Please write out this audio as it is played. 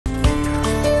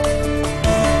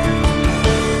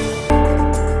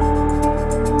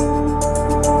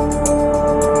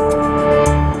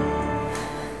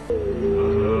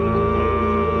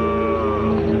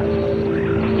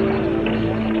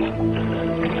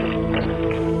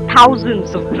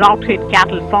thousands of drought-hit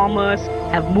cattle farmers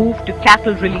have moved to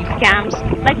cattle relief camps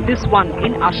like this one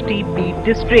in Ashti Beed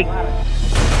district.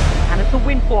 And it's a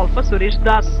windfall for Suresh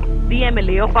Das, the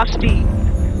MLA of Ashti.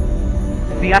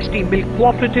 The Ashti Milk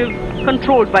Cooperative,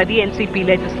 controlled by the NCP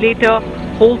legislator,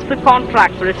 holds the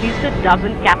contract for at least a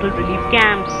dozen cattle relief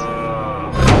camps.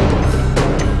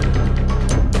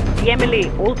 The MLA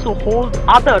also holds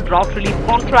other drought relief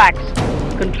contracts,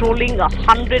 controlling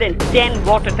 110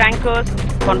 water tankers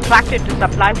contracted to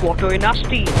supply water in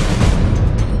Ashti.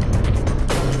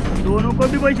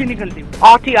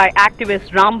 RTI activist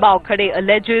Rambao Khade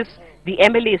alleges the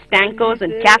MLA's tankers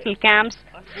and cattle camps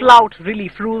flout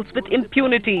relief rules with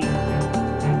impunity.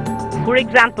 For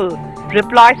example,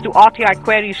 replies to RTI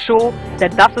queries show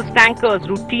that Das's tankers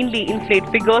routinely inflate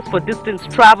figures for distance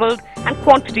travelled and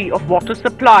quantity of water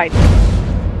supplied.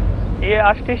 ये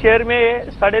आष्टी शहर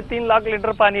में 3.5 lakh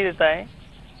litre पानी देता है,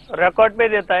 record पे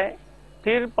देता है,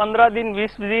 फिर 15 दिन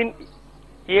 20 दिन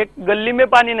एक गली में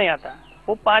पानी नहीं आता,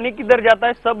 वो पानी किधर जाता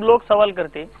है सब लोग सवाल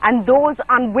करते हैं. And those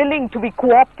unwilling to be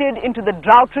co-opted into the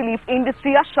drought relief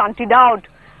industry are shunted out.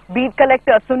 Beed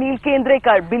collector Sunil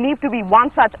Kendrekar, believed to be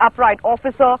one such upright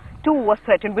officer, too was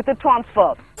threatened with a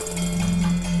transfer.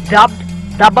 Dubbed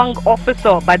Dabang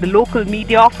officer by the local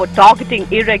media for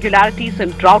targeting irregularities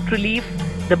in drought relief,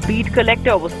 the beed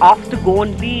collector was asked to go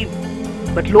on leave.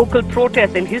 But local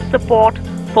protests in his support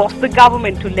forced the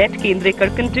government to let Kendrekar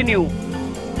continue.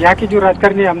 यहाँ के जो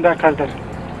राजकारणी आमदार खासदार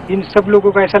इन सब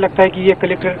लोगों को ऐसा लगता है कि ये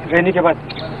कलेक्टर रहने के बाद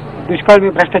दुष्काल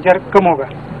में भ्रष्टाचार कम होगा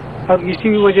और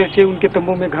इसी वजह से उनके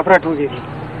तंबू में घबराहट हो गई थी,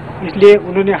 इसलिए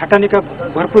उन्होंने हटाने का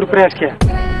भरपूर प्रयास किया.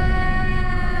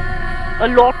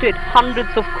 Allotted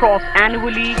hundreds of crores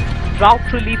annually,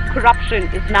 drought relief corruption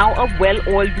is now a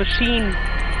well-oiled machine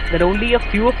that only a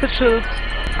few officials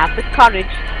have the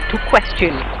courage to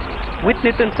question. With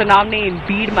Nitin Sanavne in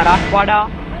Beed, Marathwada,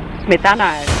 Smita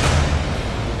Nair.